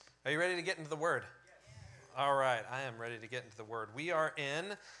Are you ready to get into the Word? All right, I am ready to get into the Word. We are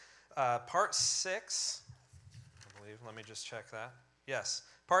in part 6, I believe. Let me just check that. Yes,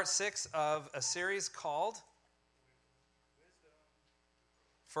 part 6 of a series called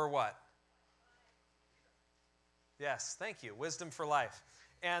For What? Yes, thank you. Wisdom for Life.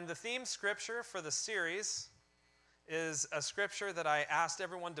 And the theme scripture for the series is a scripture that I asked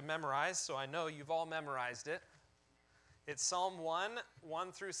everyone to memorize, so I know you've all memorized it. It's Psalm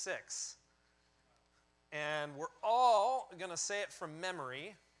 1 through 6. And we're all going to say it from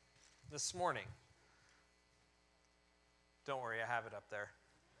memory this morning. Don't worry, I have it up there.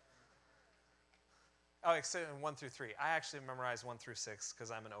 Oh, except 1 through 3. I actually memorized 1 through 6 because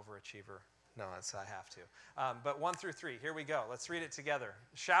I'm an overachiever. No, I have to. But 1 through 3, here we go. Let's read it together.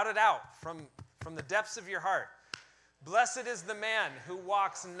 Shout it out from the depths of your heart. Blessed is the man who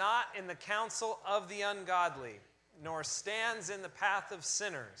walks not in the counsel of the ungodly, nor stands in the path of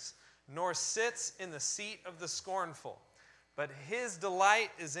sinners, nor sits in the seat of the scornful. But his delight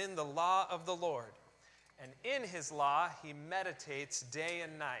is in the law of the Lord, and in his law he meditates day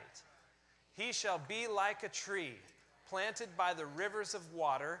and night. He shall be like a tree planted by the rivers of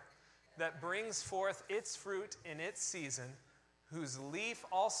water that brings forth its fruit in its season, whose leaf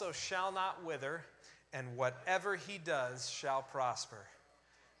also shall not wither, and whatever he does shall prosper.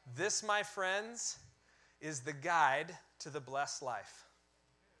 This, my friends, is the guide to the blessed life.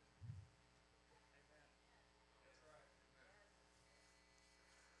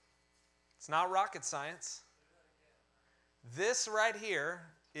 It's not rocket science. This right here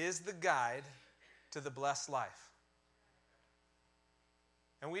is the guide to the blessed life.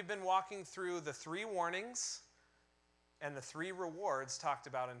 And we've been walking through the 3 warnings and the 3 rewards talked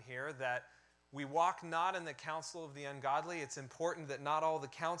about in here, that we walk not in the counsel of the ungodly. It's important that not all the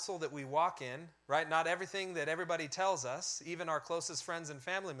counsel that we walk in, right? Not everything that everybody tells us, even our closest friends and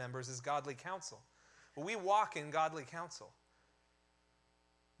family members, is godly counsel. But we walk in godly counsel.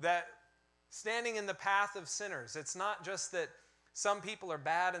 That standing in the path of sinners, it's not just that some people are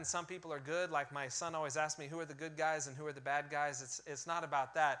bad and some people are good. Like my son always asks me, who are the good guys and who are the bad guys? It's not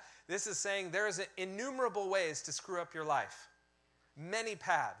about that. This is saying there's innumerable ways to screw up your life. Many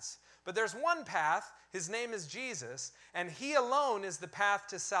paths. But there's one path, his name is Jesus, and he alone is the path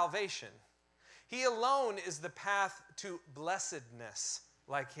to salvation. He alone is the path to blessedness,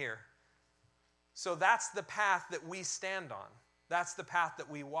 like here. So that's the path that we stand on. That's the path that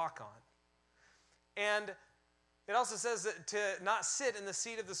we walk on. And it also says that to not sit in the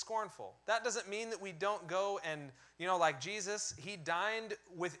seat of the scornful. That doesn't mean that we don't go and, like Jesus, he dined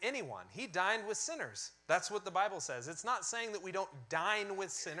with anyone. He dined with sinners. That's what the Bible says. It's not saying that we don't dine with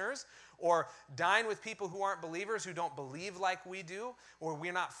sinners or dine with people who aren't believers, who don't believe like we do, or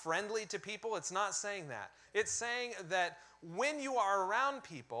we're not friendly to people. It's not saying that. It's saying that when you are around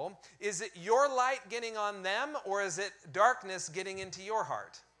people, is it your light getting on them, or is it darkness getting into your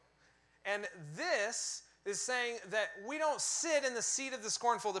heart? And this is saying that we don't sit in the seat of the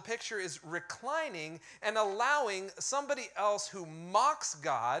scornful. The picture is reclining and allowing somebody else who mocks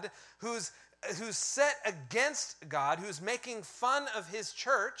God, who's set against God, who's making fun of his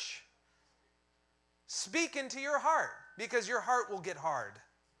church, speak into your heart, because your heart will get hard.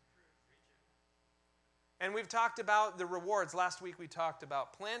 And we've talked about the rewards. Last week we talked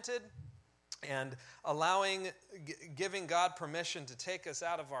about planted and giving God permission to take us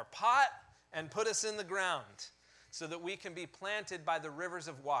out of our pot and put us in the ground so that we can be planted by the rivers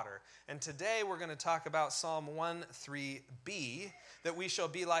of water. And today we're going to talk about Psalm 1:3b, that we shall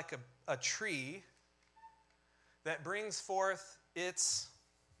be like a tree that brings forth its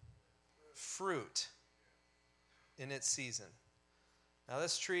fruit in its season. Now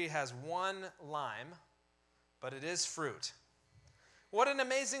this tree has 1 lime, but it is fruit. What an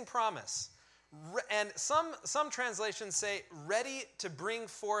amazing promise. And some translations say, ready to bring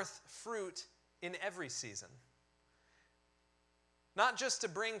forth fruit in every season. Not just to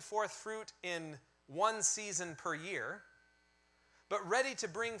bring forth fruit in 1 season per year, but ready to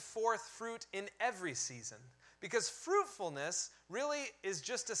bring forth fruit in every season. Because fruitfulness really is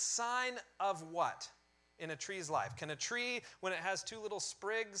just a sign of what in a tree's life? Can a tree, when it has 2 little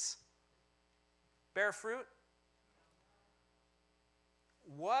sprigs, bear fruit?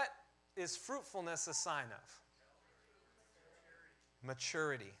 What is fruitfulness a sign of?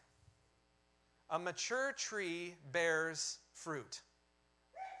 Maturity. A mature tree bears fruit.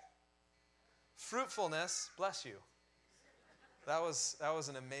 Fruitfulness, bless you. That was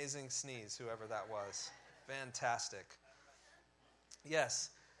an amazing sneeze, whoever that was. Fantastic. Yes.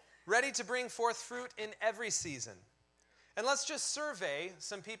 Ready to bring forth fruit in every season. And let's just survey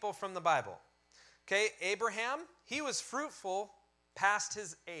some people from the Bible. Okay, Abraham, he was fruitful past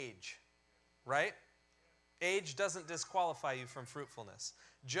his age, right? Age doesn't disqualify you from fruitfulness.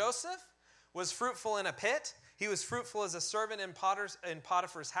 Joseph was fruitful in a pit. He was fruitful as a servant in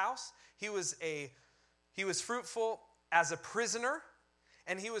Potiphar's house. He was fruitful as a prisoner,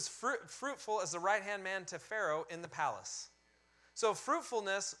 and he was fruitful as the right-hand man to Pharaoh in the palace. So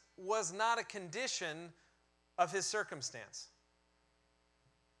fruitfulness was not a condition of his circumstance.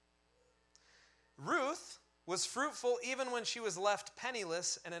 Ruth was fruitful even when she was left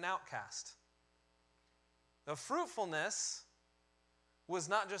penniless and an outcast. The fruitfulness was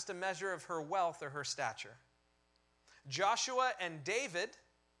not just a measure of her wealth or her stature. Joshua and David,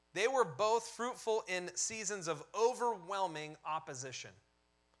 they were both fruitful in seasons of overwhelming opposition.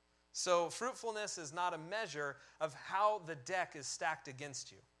 So fruitfulness is not a measure of how the deck is stacked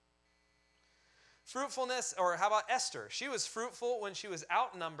against you. Fruitfulness, or how about Esther? She was fruitful when she was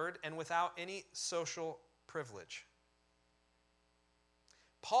outnumbered and without any social privilege.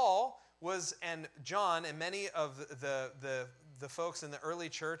 Paul and John and many of the folks in the early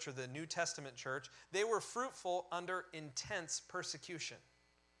church or the New Testament church, they were fruitful under intense persecution.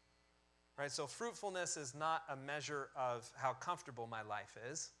 Right? So fruitfulness is not a measure of how comfortable my life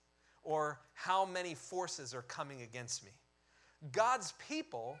is or how many forces are coming against me. God's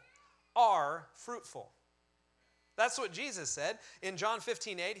people are fruitful. That's what Jesus said. In John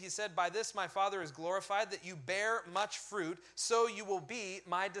 15:8, he said, "By this my Father is glorified, that you bear much fruit, so you will be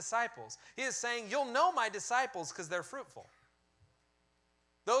my disciples." He is saying, you'll know my disciples because they're fruitful.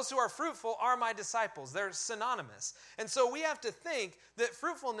 Those who are fruitful are my disciples. They're synonymous. And so we have to think that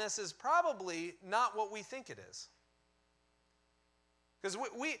fruitfulness is probably not what we think it is. Because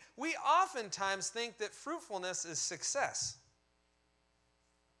we oftentimes think that fruitfulness is success.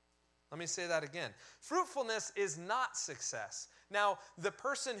 Let me say that again. Fruitfulness is not success. Now, the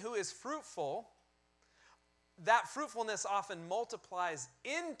person who is fruitful, that fruitfulness often multiplies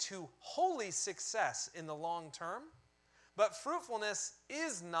into holy success in the long term. But fruitfulness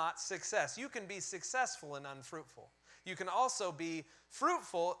is not success. You can be successful and unfruitful. You can also be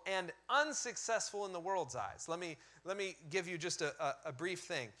fruitful and unsuccessful in the world's eyes. Let me give you just a brief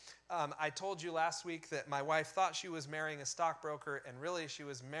thing. I told you last week that my wife thought she was marrying a stockbroker, and really she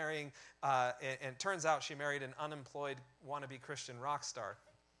was marrying, and it turns out she married an unemployed wannabe Christian rock star.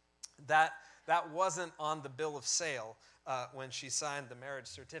 That wasn't on the bill of sale when she signed the marriage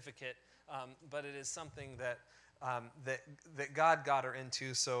certificate, but it is something that God got her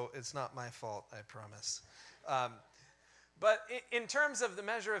into, so it's not my fault, I promise. But in terms of the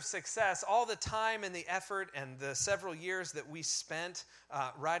measure of success, all the time and the effort and the several years that we spent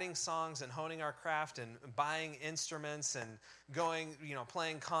writing songs and honing our craft and buying instruments and going,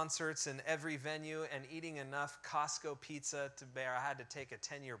 playing concerts in every venue and eating enough Costco pizza to bear. I had to take a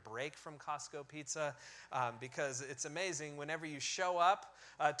 10-year break from Costco pizza because it's amazing whenever you show up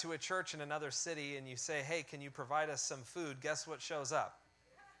to a church in another city and you say, hey, can you provide us some food? Guess what shows up?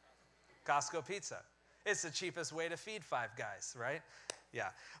 Costco pizza. It's the cheapest way to feed 5 guys, right? Yeah.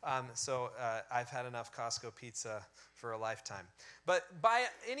 So I've had enough Costco pizza for a lifetime. But by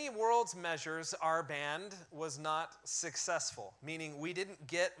any world's measures, our band was not successful, meaning we didn't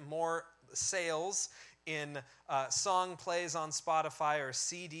get more sales in song plays on Spotify or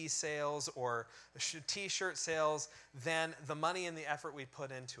CD sales or T-shirt sales than the money and the effort we put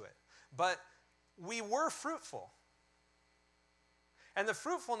into it. But we were fruitful. And the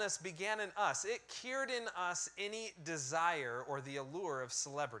fruitfulness began in us. It cured in us any desire or the allure of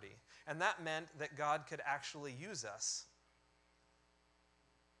celebrity. And that meant that God could actually use us.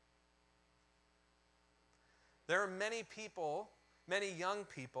 There are many people, many young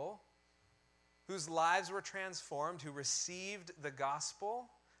people, whose lives were transformed, who received the gospel,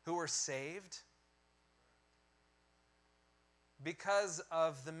 who were saved because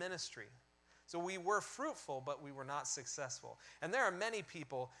of the ministry. So we were fruitful, but we were not successful. And there are many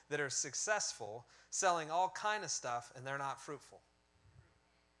people that are successful selling all kind of stuff, and they're not fruitful.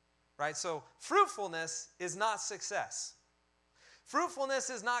 Right? So fruitfulness is not success. Fruitfulness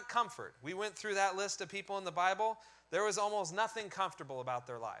is not comfort. We went through that list of people in the Bible. There was almost nothing comfortable about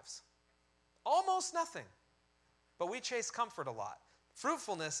their lives. Almost nothing. But we chase comfort a lot.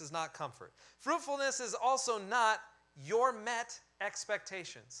 Fruitfulness is not comfort. Fruitfulness is also not your met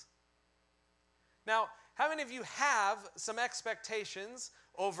expectations. Now, how many of you have some expectations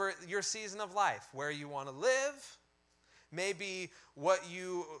over your season of life? Where you want to live, maybe what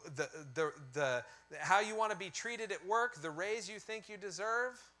you, how you want to be treated at work, the raise you think you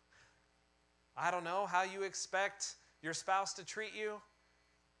deserve. I don't know, how you expect your spouse to treat you.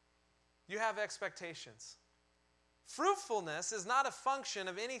 You have expectations. Fruitfulness is not a function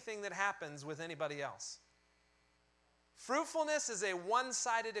of anything that happens with anybody else. Fruitfulness is a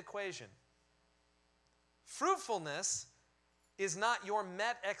one-sided equation. Fruitfulness is not your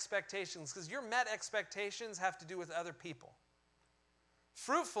met expectations, because your met expectations have to do with other people.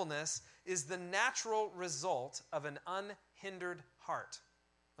 Fruitfulness is the natural result of an unhindered heart.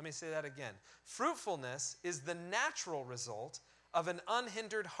 Let me say that again. Fruitfulness is the natural result of an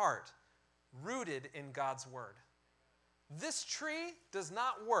unhindered heart rooted in God's word. This tree does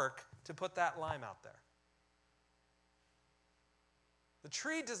not work to put that lime out there. The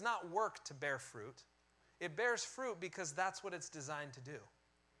tree does not work to bear fruit. It bears fruit because that's what it's designed to do.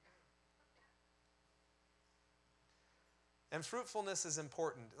 And fruitfulness is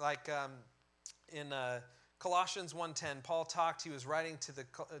important. Like in Colossians 1:10, Paul talked. He was writing to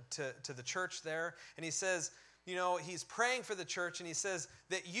the church there, and he says, he's praying for the church, and he says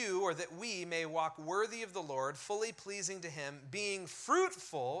that you, or that we, may walk worthy of the Lord, fully pleasing to him, being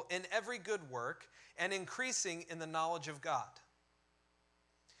fruitful in every good work and increasing in the knowledge of God.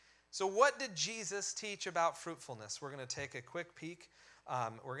 So what did Jesus teach about fruitfulness? We're going to take a quick peek.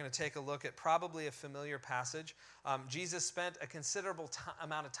 We're going to take a look at probably a familiar passage. Jesus spent a considerable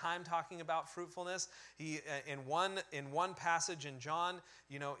amount of time talking about fruitfulness. He in one passage in John,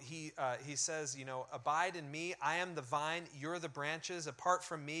 he says, abide in me. I am the vine. You're the branches. Apart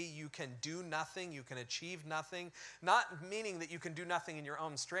from me, you can do nothing. You can achieve nothing. Not meaning that you can do nothing in your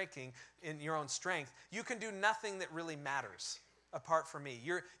own strength. You can do nothing that really matters. Apart from me.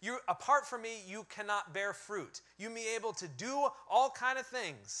 Apart from me, you cannot bear fruit. You may be able to do all kind of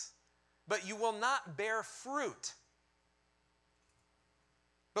things, but you will not bear fruit.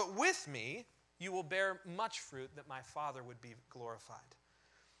 But with me, you will bear much fruit, that my Father would be glorified.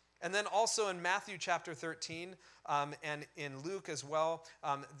 And then also in Matthew chapter 13 and in Luke as well,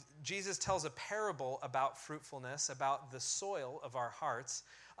 Jesus tells a parable about fruitfulness, about the soil of our hearts.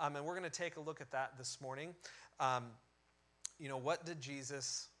 And we're going to take a look at that this morning. What did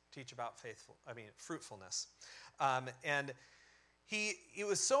Jesus teach about fruitfulness? And it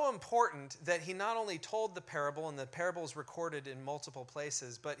was so important that he not only told the parable, and the parable is recorded in multiple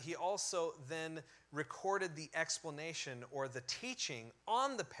places, but he also then recorded the explanation or the teaching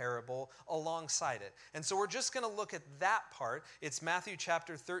on the parable alongside it. And so we're just going to look at that part. It's Matthew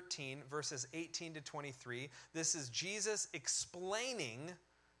chapter 13, verses 18 to 23. This is Jesus explaining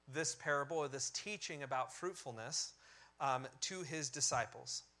this parable, or this teaching about fruitfulness, to his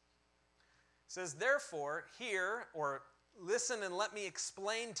disciples. It says, therefore, hear, or listen and let me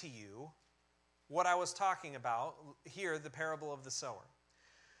explain to you what I was talking about. Here, the parable of the sower.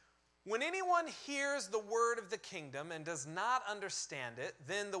 When anyone hears the word of the kingdom and does not understand it,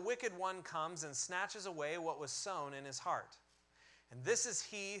 then the wicked one comes and snatches away what was sown in his heart. And this is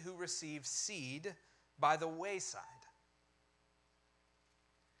he who receives seed by the wayside.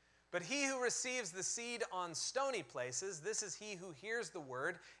 But he who receives the seed on stony places, this is he who hears the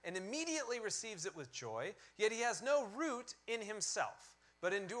word and immediately receives it with joy, yet he has no root in himself,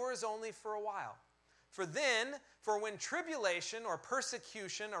 but endures only for a while. For when tribulation or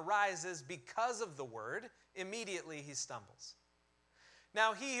persecution arises because of the word, immediately he stumbles.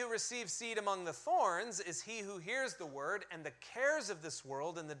 Now he who receives seed among the thorns is he who hears the word, and the cares of this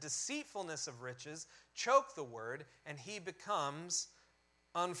world and the deceitfulness of riches choke the word, and he becomes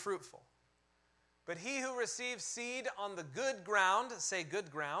unfruitful. But he who receives seed on the good ground, say good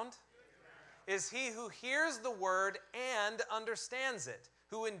ground, is he who hears the word and understands it,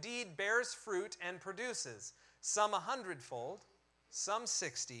 who indeed bears fruit and produces, some 100-fold, some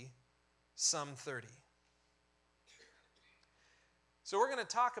 60, some 30. So we're going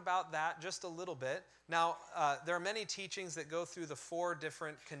to talk about that just a little bit. Now, there are many teachings that go through the 4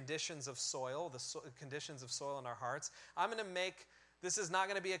 different conditions of soil, conditions of soil in our hearts. This is not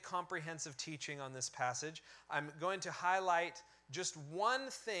going to be a comprehensive teaching on this passage. I'm going to highlight just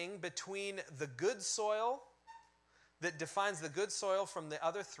one thing between the good soil that defines the good soil from the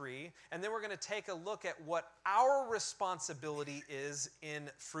other 3, and then we're going to take a look at what our responsibility is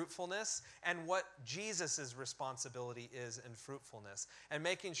in fruitfulness and what Jesus' responsibility is in fruitfulness, and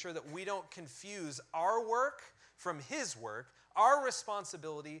making sure that we don't confuse our work from his work, our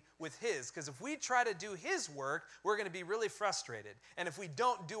responsibility with his. Because if we try to do his work, we're going to be really frustrated. And if we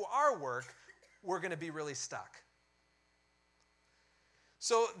don't do our work, we're going to be really stuck.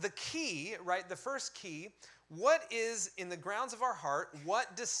 So the key, the first key, what is in the grounds of our heart,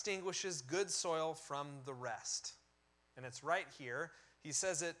 what distinguishes good soil from the rest? And it's right here. He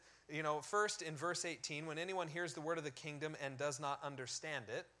says it, first in verse 18, when anyone hears the word of the kingdom and does not understand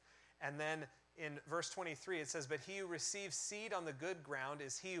it. And then in verse 23, it says, but he who receives seed on the good ground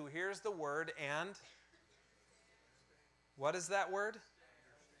is he who hears the word and, what is that word?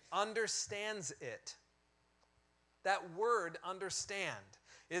 Understands it. That word understand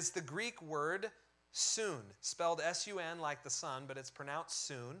is the Greek word soon, spelled S-U-N like the sun, but it's pronounced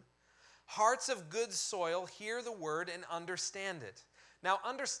soon. Hearts of good soil hear the word and understand it. Now,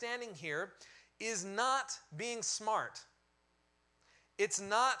 understanding here is not being smart. It's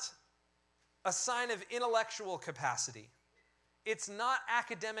not a sign of intellectual capacity. It's not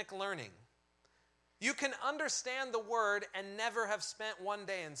academic learning. You can understand the word and never have spent one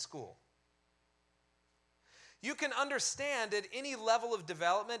day in school. You can understand at any level of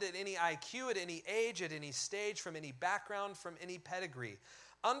development, at any IQ, at any age, at any stage, from any background, from any pedigree.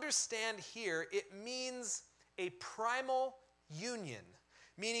 Understand here, it means a primal union,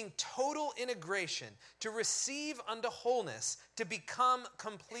 meaning total integration, to receive unto wholeness, to become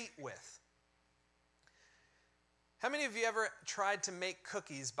complete with. How many of you ever tried to make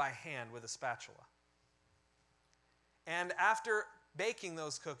cookies by hand with a spatula? And after baking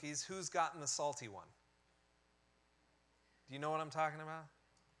those cookies, who's gotten the salty one? Do you know what I'm talking about?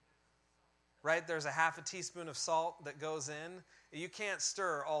 Right? There's a half a teaspoon of salt that goes in. You can't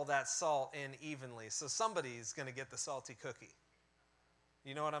stir all that salt in evenly, so somebody's going to get the salty cookie.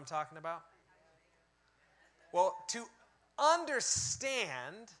 You know what I'm talking about? Well, to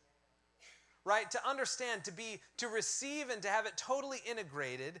understand, right, to understand, to receive and to have it totally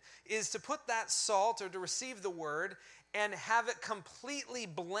integrated is to put that salt or to receive the word and have it completely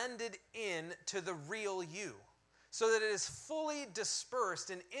blended in to the real you, so that it is fully dispersed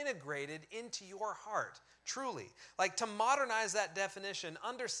and integrated into your heart, truly. Like, to modernize that definition,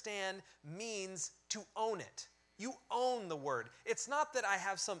 understand means to own it. You own the word. It's not that I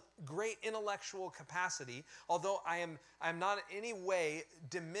have some great intellectual capacity, although I'm not in any way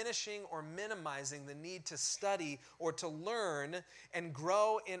diminishing or minimizing the need to study or to learn and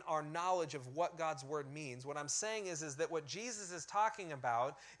grow in our knowledge of what God's word means. What I'm saying is that what Jesus is talking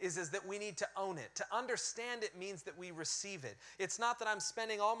about is that we need to own it. To understand it means that we receive it. It's not that I'm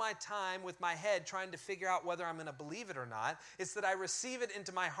spending all my time with my head trying to figure out whether I'm going to believe it or not. It's that I receive it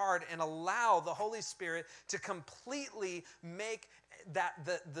into my heart and allow the Holy Spirit to completely make that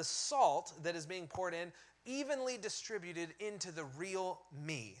the salt that is being poured in evenly distributed into the real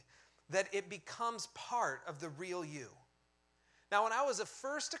me, that it becomes part of the real you. Now, when I was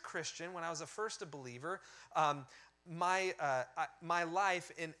first a Christian, when I was first a believer, my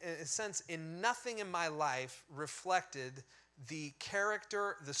life, in a sense, in nothing in my life reflected the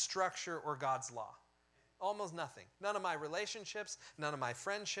character, the structure, or God's law. Almost nothing. None of my relationships, none of my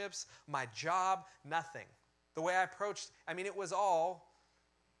friendships, my job, nothing. The way I approached, it was all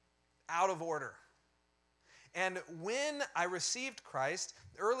out of order. And when I received Christ,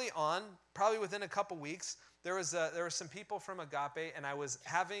 early on, probably within a couple weeks, there were some people from Agape, and I was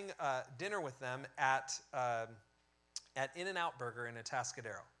having dinner with them at In-N-Out Burger in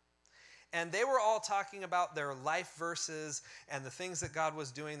Atascadero. And they were all talking about their life verses and the things that God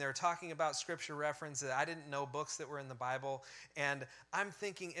was doing. They were talking about scripture references. I didn't know books that were in the Bible. And I'm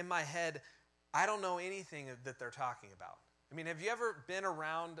thinking in my head, I don't know anything that they're talking about. Have you ever been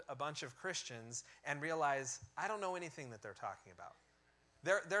around a bunch of Christians and realize, I don't know anything that they're talking about?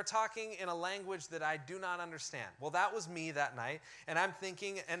 They're talking in a language that I do not understand. Well, that was me that night. And I'm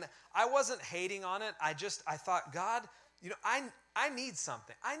thinking, and I wasn't hating on it. I thought, God, I need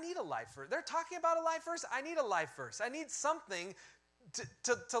something. I need a life verse. They're talking about a life verse. I need a life verse. I need something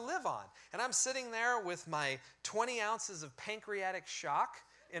to live on. And I'm sitting there with my 20 ounces of pancreatic shock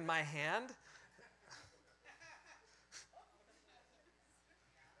in my hand.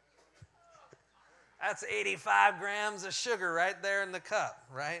 That's 85 grams of sugar right there in the cup,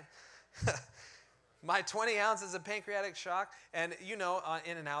 right? My 20 ounces of pancreatic shock. And on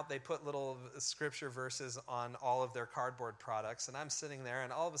In-N-Out, they put little scripture verses on all of their cardboard products. And I'm sitting there,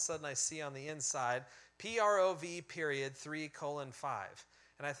 and all of a sudden I see on the inside, PROV:3:5.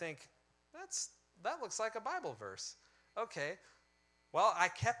 And I think, that looks like a Bible verse. Okay. Well, I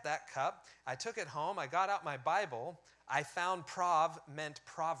kept that cup. I took it home. I got out my Bible. I found prov meant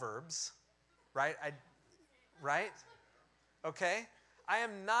Proverbs. Right? Right? Okay? I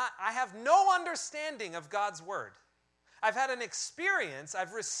have no understanding of God's word. I've had an experience.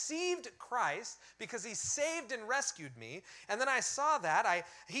 I've received Christ because he saved and rescued me. And then I saw that.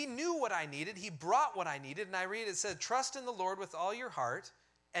 He knew what I needed. He brought what I needed. And I read it said, trust in the Lord with all your heart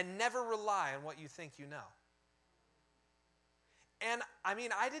and never rely on what you think you know. And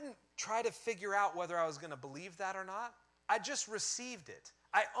I didn't try to figure out whether I was going to believe that or not. I just received it.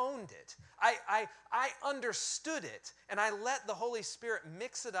 I owned it. I understood it, and I let the Holy Spirit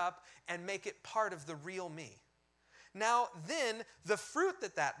mix it up and make it part of the real me. Now, then, the fruit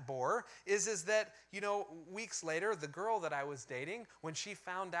that bore is that, weeks later, the girl that I was dating, when she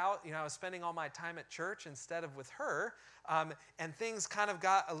found out, I was spending all my time at church instead of with her, and things kind of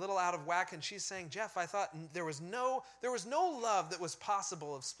got a little out of whack, and she's saying, Jeff, I thought there was no love that was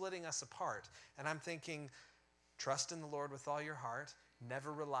possible of splitting us apart. And I'm thinking, trust in the Lord with all your heart,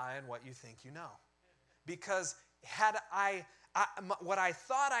 never rely on what you think you know. Because what I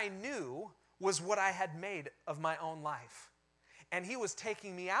thought I knew was what I had made of my own life. And he was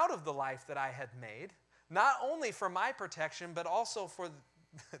taking me out of the life that I had made, not only for my protection, but also for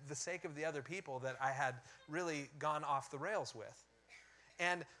the sake of the other people that I had really gone off the rails with.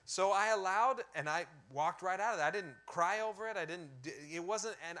 And so I allowed, and I walked right out of that. I didn't cry over it.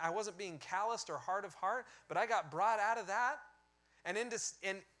 I wasn't being calloused or hard of heart, but I got brought out of that and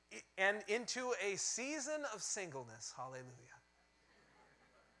into a season of singleness. Hallelujah.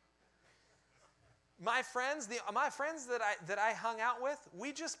 My friends that I hung out with,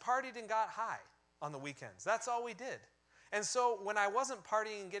 we just partied and got high on the weekends. That's all we did. And so when I wasn't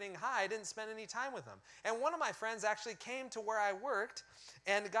partying and getting high, I didn't spend any time with them. And one of my friends actually came to where I worked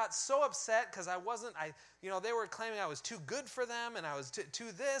and got so upset because they were claiming I was too good for them and I was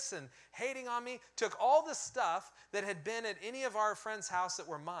too this and hating on me. Took all the stuff that had been at any of our friends' house that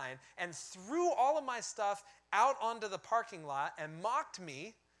were mine and threw all of my stuff out onto the parking lot and mocked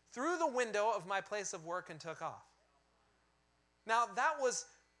me through the window of my place of work and took off. Now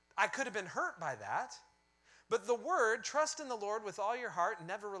I could have been hurt by that, but the word, trust in the Lord with all your heart and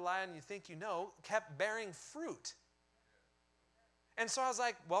never rely on you think you know, kept bearing fruit. And so I was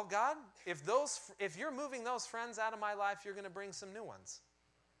like, well, God, if you're moving those friends out of my life, you're going to bring some new ones.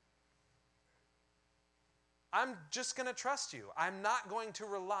 I'm just going to trust you. I'm not going to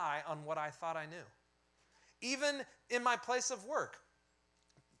rely on what I thought I knew. Even in my place of work,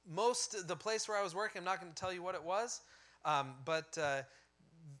 the place where I was working, I'm not going to tell you what it was, but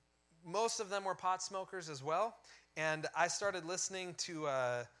most of them were pot smokers as well. And I started listening to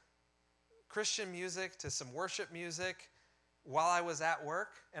Christian music, to some worship music while I was at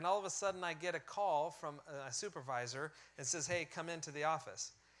work. And all of a sudden I get a call from a supervisor and says, hey, come into the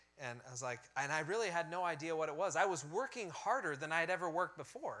office. And I was like, and I really had no idea what it was. I was working harder than I had ever worked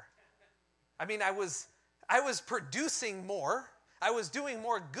before. I mean, I was producing more. I was doing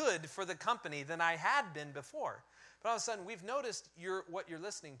more good for the company than I had been before. But all of a sudden, we've noticed what you're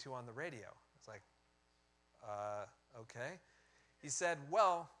listening to on the radio. It's like, okay. He said,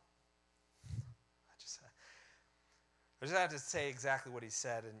 well, I just have to say exactly what he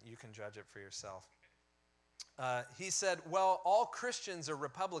said, and you can judge it for yourself. He said, well, all Christians are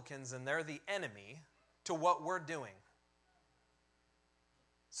Republicans, and they're the enemy to what we're doing.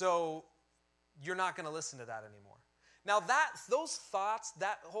 So you're not going to listen to that anymore. Now, those thoughts,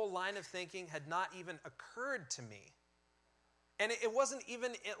 that whole line of thinking had not even occurred to me. And it wasn't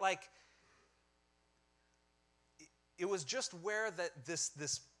even it was just where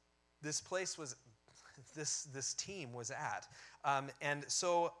this place was, this team was at. And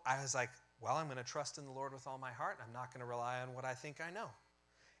so I was like, well, I'm going to trust in the Lord with all my heart. I'm not going to rely on what I think I know.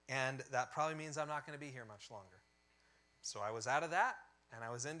 And that probably means I'm not going to be here much longer. So I was out of that, and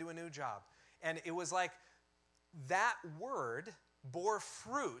I was into a new job. And it was like, that word bore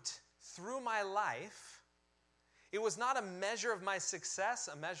fruit through my life. It was not a measure of my success,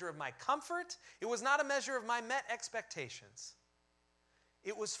 a measure of my comfort. It was not a measure of my met expectations.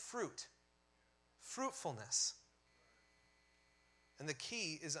 It was fruit, fruitfulness. And the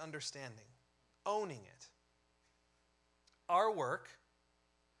key is understanding, owning it. Our work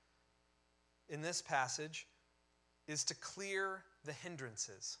in this passage is to clear the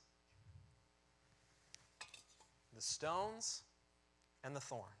hindrances. The stones and the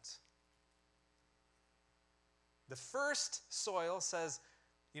thorns. The first soil says,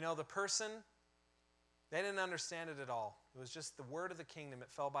 the person, they didn't understand it at all. It was just the word of the kingdom. It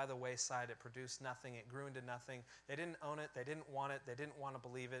fell by the wayside. It produced nothing. It grew into nothing. They didn't own it. They didn't want it. They didn't want to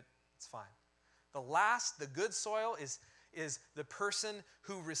believe it. It's fine. The good soil is the person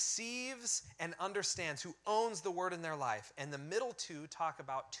who receives and understands, who owns the word in their life. And the middle two talk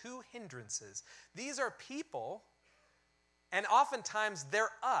about two hindrances. These are people. And oftentimes,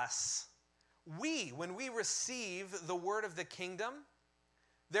 they're us. When we receive the word of the kingdom,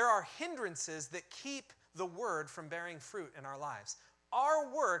 there are hindrances that keep the word from bearing fruit in our lives.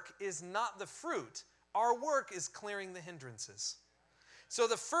 Our work is not the fruit. Our work is clearing the hindrances. So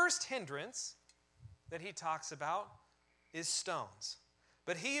the first hindrance that he talks about is stones.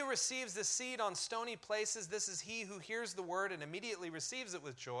 But he who receives the seed on stony places, this is he who hears the word and immediately receives it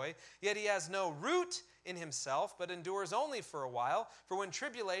with joy, yet he has no root in himself, but endures only for a while. For when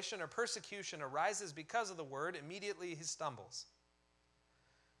tribulation or persecution arises because of the word, immediately he stumbles.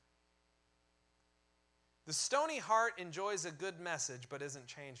 The stony heart enjoys a good message, but isn't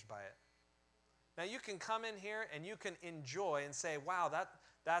changed by it. Now you can come in here and you can enjoy and say, wow,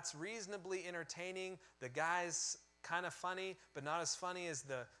 that's reasonably entertaining. The guy's kind of funny, but not as funny as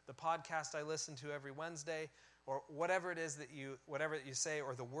the podcast I listen to every Wednesday, or whatever it is that you say,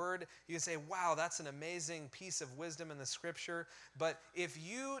 or the word. You can say, wow, that's an amazing piece of wisdom in the scripture. But if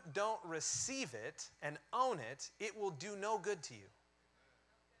you don't receive it and own it, it will do no good to you.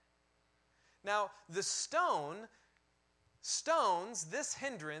 Now, the stones, this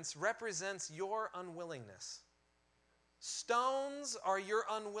hindrance represents your unwillingness. Stones are your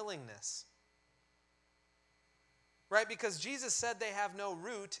unwillingness. Right? Because Jesus said they have no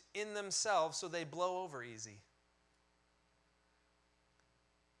root in themselves, so they blow over easy.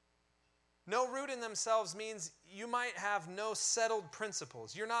 No root in themselves means you might have no settled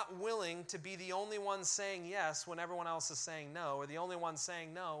principles. You're not willing to be the only one saying yes when everyone else is saying no, or the only one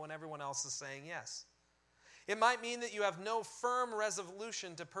saying no when everyone else is saying yes. It might mean that you have no firm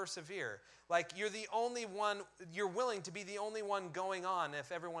resolution to persevere. Like you're the only one, you're willing to be the only one going on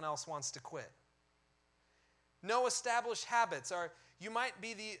if everyone else wants to quit. No established habits. You might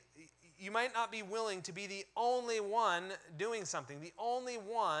not be willing to be the only one doing something, the only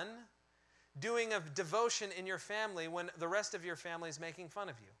one doing a devotion in your family when the rest of your family is making fun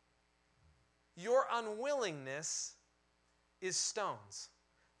of you. Your unwillingness is stones.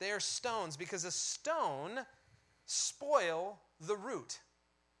 They are stones because a stone spoil the root.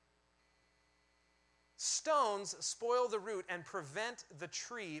 Stones spoil the root and prevent the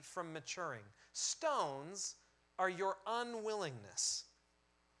tree from maturing. Stones are your unwillingness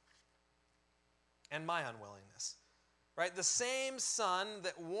and my unwillingness. Right? The same sun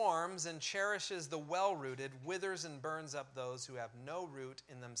that warms and cherishes the well-rooted withers and burns up those who have no root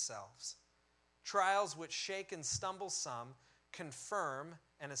in themselves. Trials which shake and stumble some confirm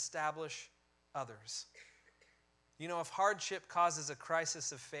and establish others. You know, if hardship causes a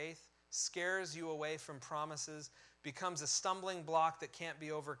crisis of faith, scares you away from promises, becomes a stumbling block that can't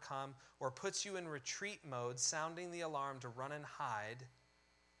be overcome, or puts you in retreat mode, sounding the alarm to run and hide,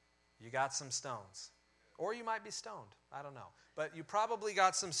 you got some stones. Or you might be stoned. I don't know. But you probably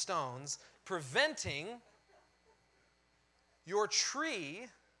got some stones preventing your tree,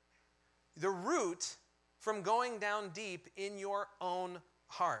 the root, from going down deep in your own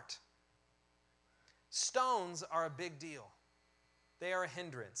heart. Stones are a big deal. They are a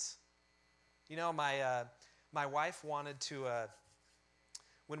hindrance. You know, my wife wanted to,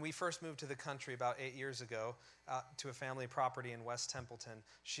 when we first moved to the country about 8 years ago, to a family property in West Templeton,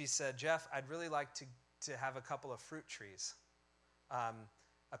 she said, Jeff, I'd really like to have a couple of fruit trees.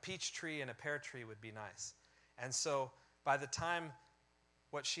 A peach tree and a pear tree would be nice. And so by the time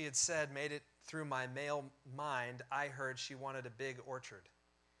what she had said made it through my male mind, I heard she wanted a big orchard.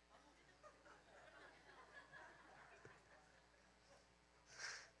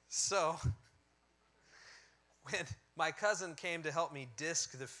 So when my cousin came to help me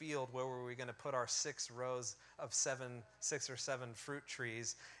disc the field where we were going to put our 6 rows of 6 or 7 fruit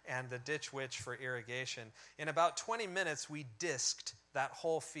trees and the ditch witch for irrigation, in about 20 minutes we disked that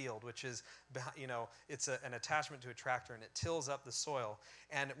whole field, which is, you know, it's an attachment to a tractor and it tills up the soil.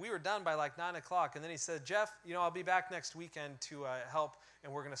 And we were done by like 9 o'clock. And then he said, Jeff, you know, I'll be back next weekend to help,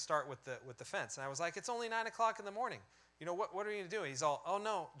 and we're going to start with the fence. And I was like, it's only 9 o'clock in the morning. You know, what are you going to do? He's all, oh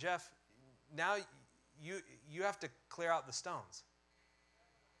no, Jeff, now you have to clear out the stones.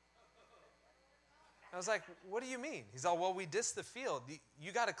 I was like, what do you mean? He's all, well, we disked the field.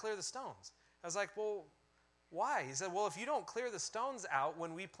 You got to clear the stones. I was like, well, why? He said, well, if you don't clear the stones out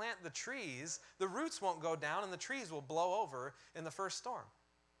when we plant the trees, the roots won't go down and the trees will blow over in the first storm.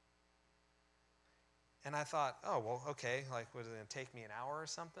 And I thought, oh, well, okay, like, was it going to take me an hour or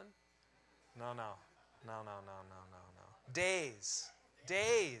something? No. Days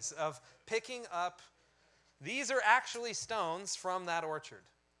of picking up. These are actually stones from that orchard.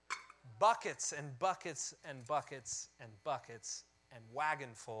 Buckets and buckets and buckets and buckets and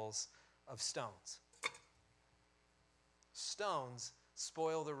wagonfuls of stones. Stones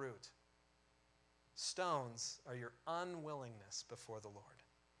spoil the root. Stones are your unwillingness before the Lord.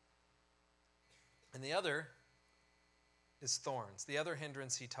 And the other is thorns. The other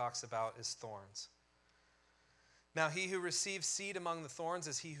hindrance he talks about is thorns. Now he who receives seed among the thorns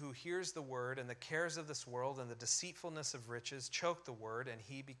is he who hears the word, and the cares of this world and the deceitfulness of riches choke the word, and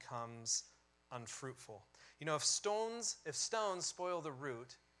he becomes unfruitful. You know, if stones spoil the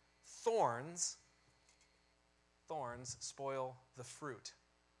root, thorns spoil the fruit.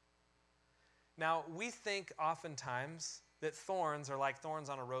 Now, we think oftentimes that thorns are like thorns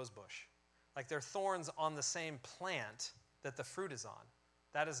on a rose bush. Like they're thorns on the same plant that the fruit is on.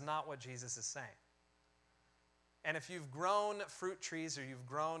 That is not what Jesus is saying. And if you've grown fruit trees or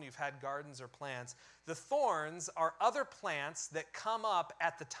you've had gardens or plants, the thorns are other plants that come up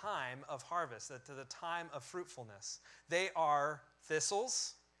at the time of harvest, at the time of fruitfulness. They are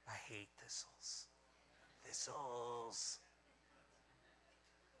thistles. I hate thistles. Thistles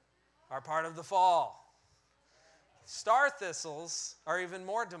are part of the fall. Star thistles are even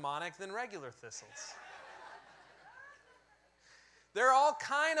more demonic than regular thistles. There are all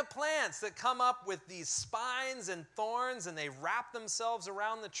kind of plants that come up with these spines and thorns, and they wrap themselves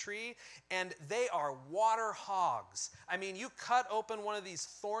around the tree, and they are water hogs. I mean, you cut open one of these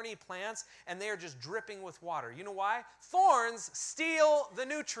thorny plants, and they are just dripping with water. You know why? Thorns steal the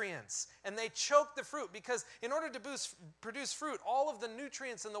nutrients, and they choke the fruit, because in order to produce fruit, all of the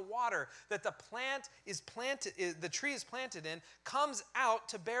nutrients in the water that the tree is planted in comes out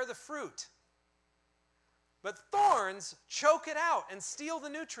to bear the fruit. But thorns choke it out and steal the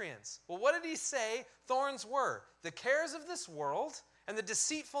nutrients. Well, what did he say thorns were? The cares of this world and the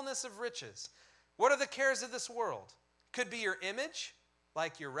deceitfulness of riches. What are the cares of this world? Could be your image,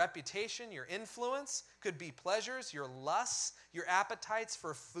 like your reputation, your influence. Could be pleasures, your lusts, your appetites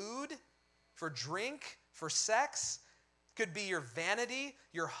for food, for drink, for sex. Could be your vanity,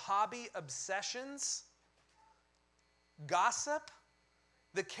 your hobby obsessions, gossip,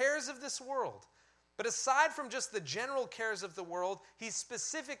 the cares of this world. But aside from just the general cares of the world, he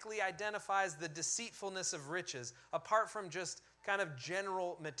specifically identifies the deceitfulness of riches, apart from just kind of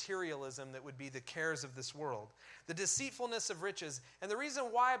general materialism that would be the cares of this world. The deceitfulness of riches, and the reason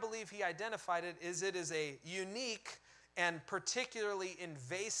why I believe he identified it is a unique and particularly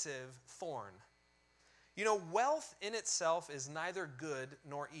invasive thorn. You know, wealth in itself is neither good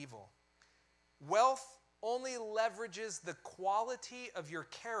nor evil. Wealth only leverages the quality of your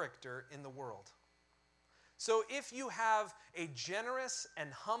character in the world. So if you have a generous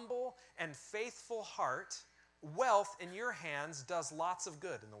and humble and faithful heart, wealth in your hands does lots of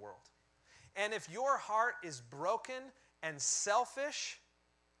good in the world. And if your heart is broken and selfish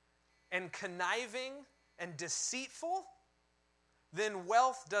and conniving and deceitful, then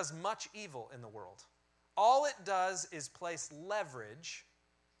wealth does much evil in the world. All it does is place leverage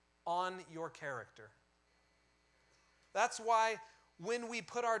on your character. That's why when we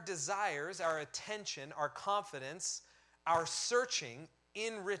put our desires, our attention, our confidence, our searching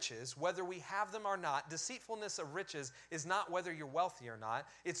in riches, whether we have them or not, deceitfulness of riches is not whether you're wealthy or not,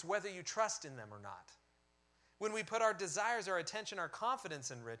 it's whether you trust in them or not. When we put our desires, our attention, our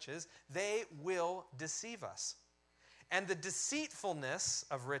confidence in riches, they will deceive us. And the deceitfulness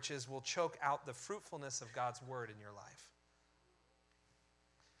of riches will choke out the fruitfulness of God's word in your life.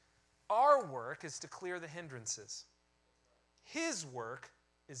 Our work is to clear the hindrances. His work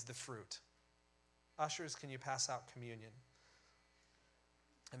is the fruit. Ushers, can you pass out communion?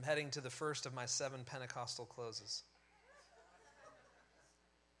 I'm heading to the first of my 7 Pentecostal closes.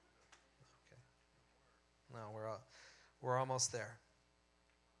 Okay. No, we're almost there.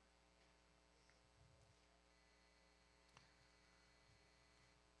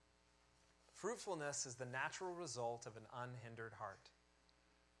 Fruitfulness is the natural result of an unhindered heart.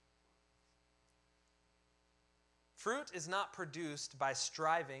 Fruit is not produced by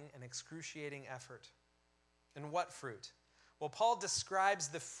striving and excruciating effort. And what fruit? Well, Paul describes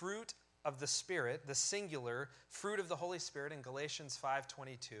the fruit of the Spirit, the singular fruit of the Holy Spirit in Galatians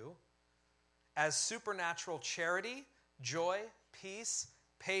 5:22, as supernatural charity, joy, peace,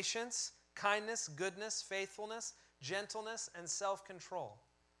 patience, kindness, goodness, faithfulness, gentleness, and self-control.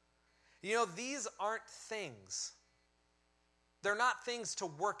 You know, these aren't things. They're not things to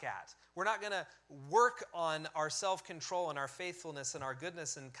work at. We're not going to work on our self-control and our faithfulness and our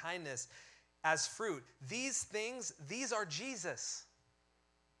goodness and kindness as fruit. These things, these are Jesus.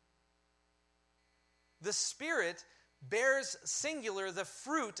 The Spirit bears singular the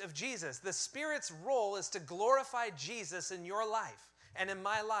fruit of Jesus. The Spirit's role is to glorify Jesus in your life and in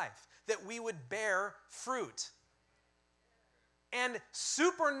my life, that we would bear fruit. And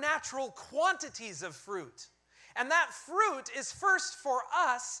supernatural quantities of fruit. And that fruit is first for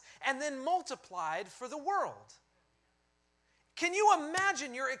us and then multiplied for the world. Can you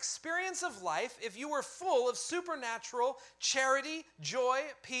imagine your experience of life if you were full of supernatural charity, joy,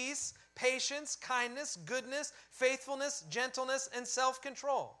 peace, patience, kindness, goodness, faithfulness, gentleness, and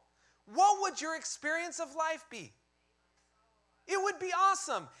self-control? What would your experience of life be? It would be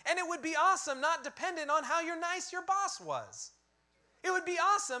awesome. And it would be awesome not dependent on how nice your boss was. It would be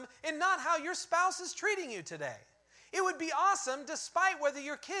awesome in not how your spouse is treating you today. It would be awesome despite whether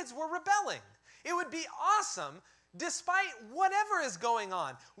your kids were rebelling. It would be awesome despite whatever is going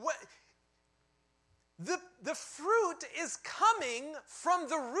on. The fruit is coming from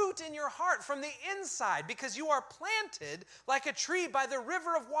the root in your heart, from the inside, because you are planted like a tree by the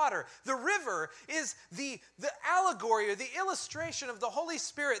river of water. The river is the allegory or the illustration of the Holy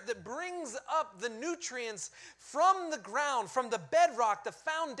Spirit that brings up the nutrients from the ground, from the bedrock, the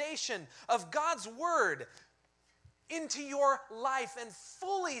foundation of God's Word into your life and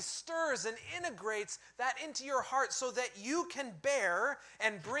fully stirs and integrates that into your heart so that you can bear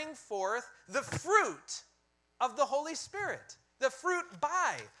and bring forth the fruit of the Holy Spirit, the fruit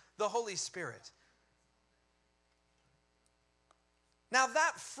by the Holy Spirit. Now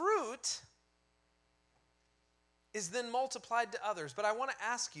that fruit is then multiplied to others, but I want to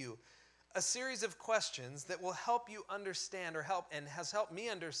ask you a series of questions that will help you understand has helped me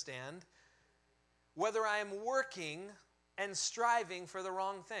understand whether I am working and striving for the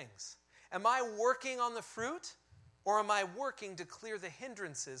wrong things. Am I working on the fruit, or am I working to clear the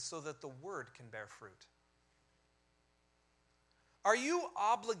hindrances so that the word can bear fruit? Are you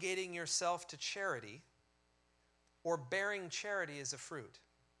obligating yourself to charity, or bearing charity as a fruit?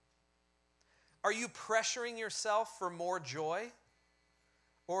 Are you pressuring yourself for more joy,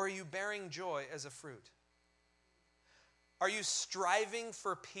 or are you bearing joy as a fruit? Are you striving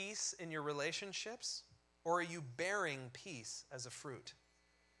for peace in your relationships, or are you bearing peace as a fruit?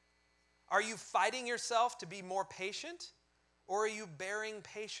 Are you fighting yourself to be more patient, or are you bearing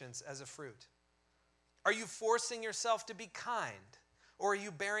patience as a fruit? Are you forcing yourself to be kind, or are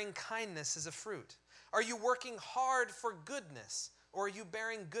you bearing kindness as a fruit? Are you working hard for goodness, or are you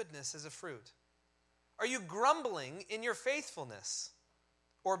bearing goodness as a fruit? Are you grumbling in your faithfulness,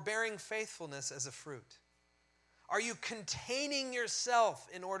 or bearing faithfulness as a fruit? Are you containing yourself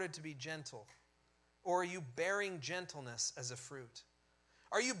in order to be gentle? Or are you bearing gentleness as a fruit?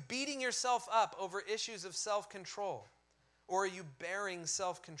 Are you beating yourself up over issues of self-control? Or are you bearing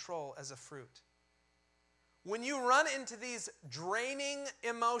self-control as a fruit? When you run into these draining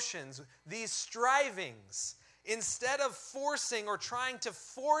emotions, these strivings, instead of forcing or trying to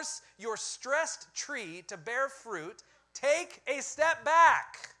force your stressed tree to bear fruit, take a step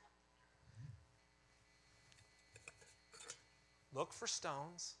back. Look for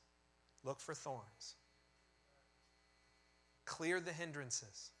stones. Look for thorns. Clear the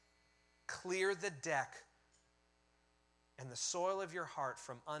hindrances. Clear the deck and the soil of your heart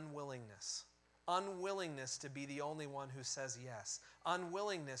from unwillingness. Unwillingness to be the only one who says yes.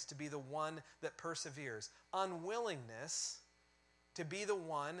 Unwillingness to be the one that perseveres. Unwillingness to be the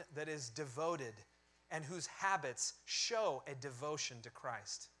one that is devoted and whose habits show a devotion to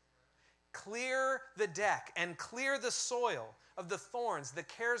Christ. Clear the deck and clear the soil of the thorns, the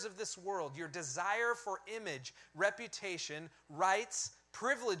cares of this world, your desire for image, reputation, rights,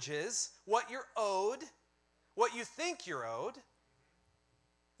 privileges, what you're owed, what you think you're owed,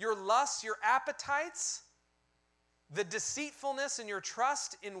 your lusts, your appetites, the deceitfulness in your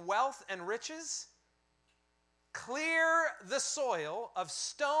trust in wealth and riches. Clear the soil of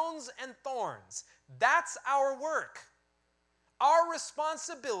stones and thorns. That's our work. Our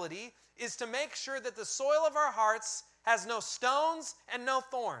responsibility is to make sure that the soil of our hearts has no stones and no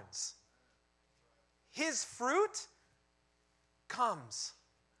thorns. His fruit comes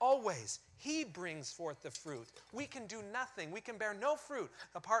always. He brings forth the fruit. We can do nothing. We can bear no fruit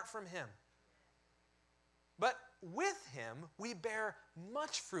apart from him. But with him, we bear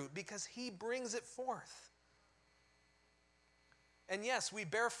much fruit because he brings it forth. And yes, we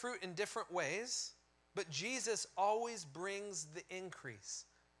bear fruit in different ways, but Jesus always brings the increase.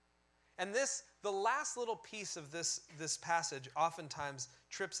 And the last little piece of this passage oftentimes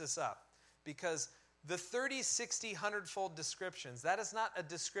trips us up, because the 30, 60, 100-fold descriptions, that is not a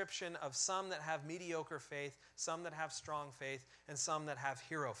description of some that have mediocre faith, some that have strong faith, and some that have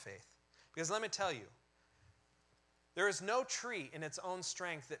hero faith. Because let me tell you, there is no tree in its own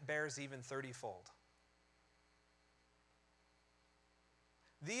strength that bears even 30-fold.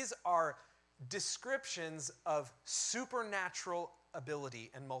 These are descriptions of supernatural ability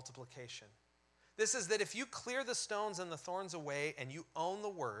and multiplication. This is that if you clear the stones and the thorns away and you own the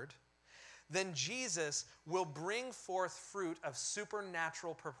word, then Jesus will bring forth fruit of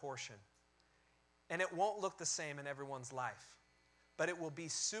supernatural proportion. And it won't look the same in everyone's life, but it will be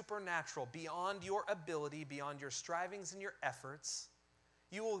supernatural, beyond your ability, beyond your strivings and your efforts.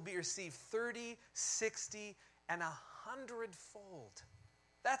 You will receive 30, 60, and 100-fold.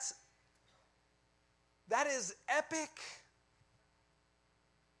 That is epic.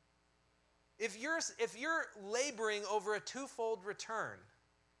 If you're laboring over a 2-fold return,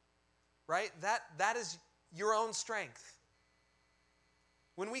 right? That is your own strength.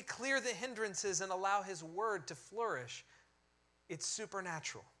 when we clear the hindrances and allow His word to flourish, it's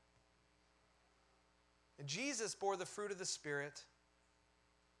supernatural. And Jesus bore the fruit of the Spirit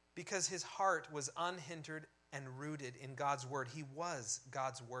because His heart was unhindered and rooted in God's word. He was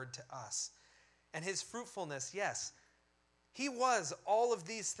God's word to us. And His fruitfulness, yes, He was all of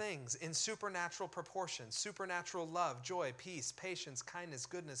these things in supernatural proportion: supernatural love, joy, peace, patience, kindness,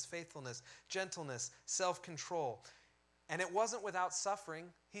 goodness, faithfulness, gentleness, self-control. And it wasn't without suffering.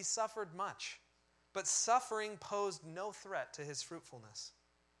 He suffered much. But suffering posed no threat to His fruitfulness.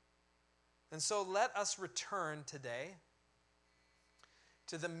 And so let us return today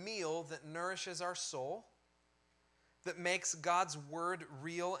to the meal that nourishes our soul, that makes God's word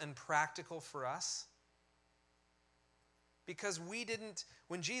real and practical for us. Because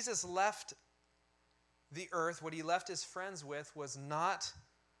when Jesus left the earth, what He left His friends with was not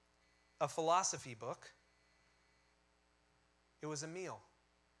a philosophy book. It was a meal.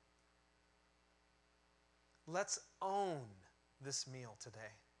 Let's own this meal today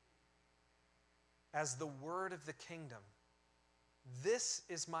as the word of the kingdom. This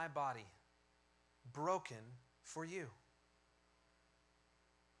is my body, broken for you.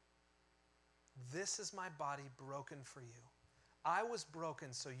 This is my body broken for you. I was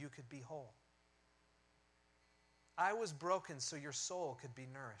broken so you could be whole. I was broken so your soul could be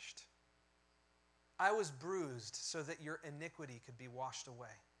nourished. I was bruised so that your iniquity could be washed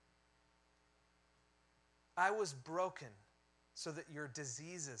away. I was broken so that your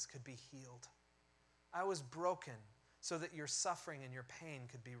diseases could be healed. I was broken so that your suffering and your pain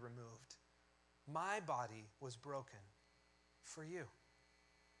could be removed. My body was broken for you.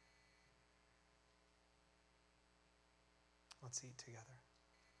 Let's eat together.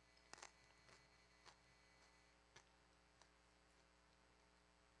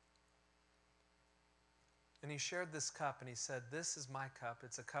 And He shared this cup and He said, "This is my cup.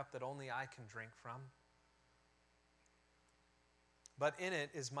 It's a cup that only I can drink from. But in it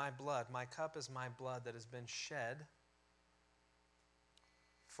is my blood. My cup is my blood that has been shed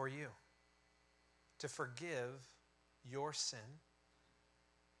for you, to forgive your sin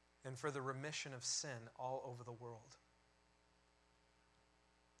and for the remission of sin all over the world.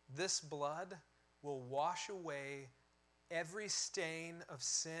 This blood will wash away every stain of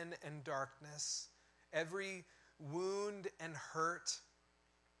sin and darkness, every wound and hurt,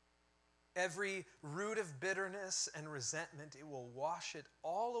 every root of bitterness and resentment. It will wash it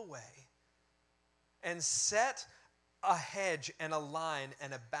all away and set a hedge and a line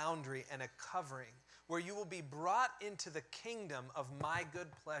and a boundary and a covering where you will be brought into the kingdom of my good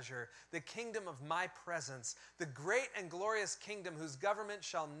pleasure, the kingdom of my presence, the great and glorious kingdom whose government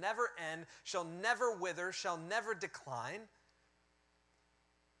shall never end, shall never wither, shall never decline,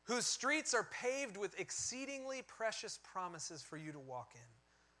 whose streets are paved with exceedingly precious promises for you to walk in.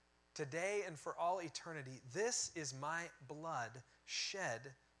 Today and for all eternity, this is my blood shed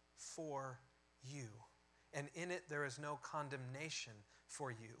for you. And in it there is no condemnation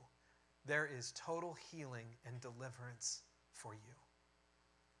for you. There is total healing and deliverance for you.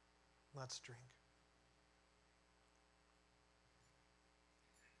 Let's drink.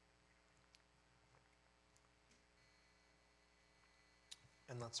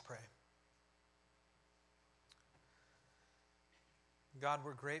 And let's pray. God,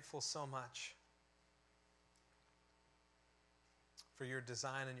 we're grateful so much for your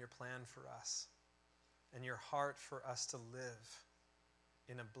design and your plan for us, and your heart for us to live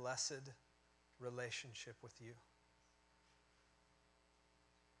in a blessed relationship with you.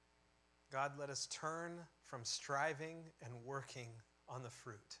 God, let us turn from striving and working on the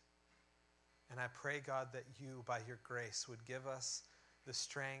fruit. And I pray, God, that you, by your grace, would give us the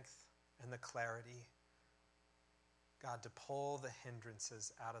strength and the clarity, God, to pull the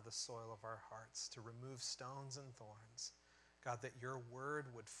hindrances out of the soil of our hearts, to remove stones and thorns. God, that your word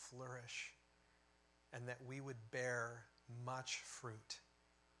would flourish and that we would bear much fruit.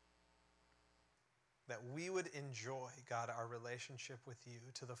 That we would enjoy, God, our relationship with you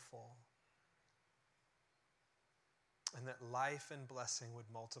to the full. And that life and blessing would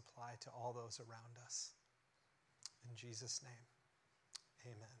multiply to all those around us. In Jesus' name.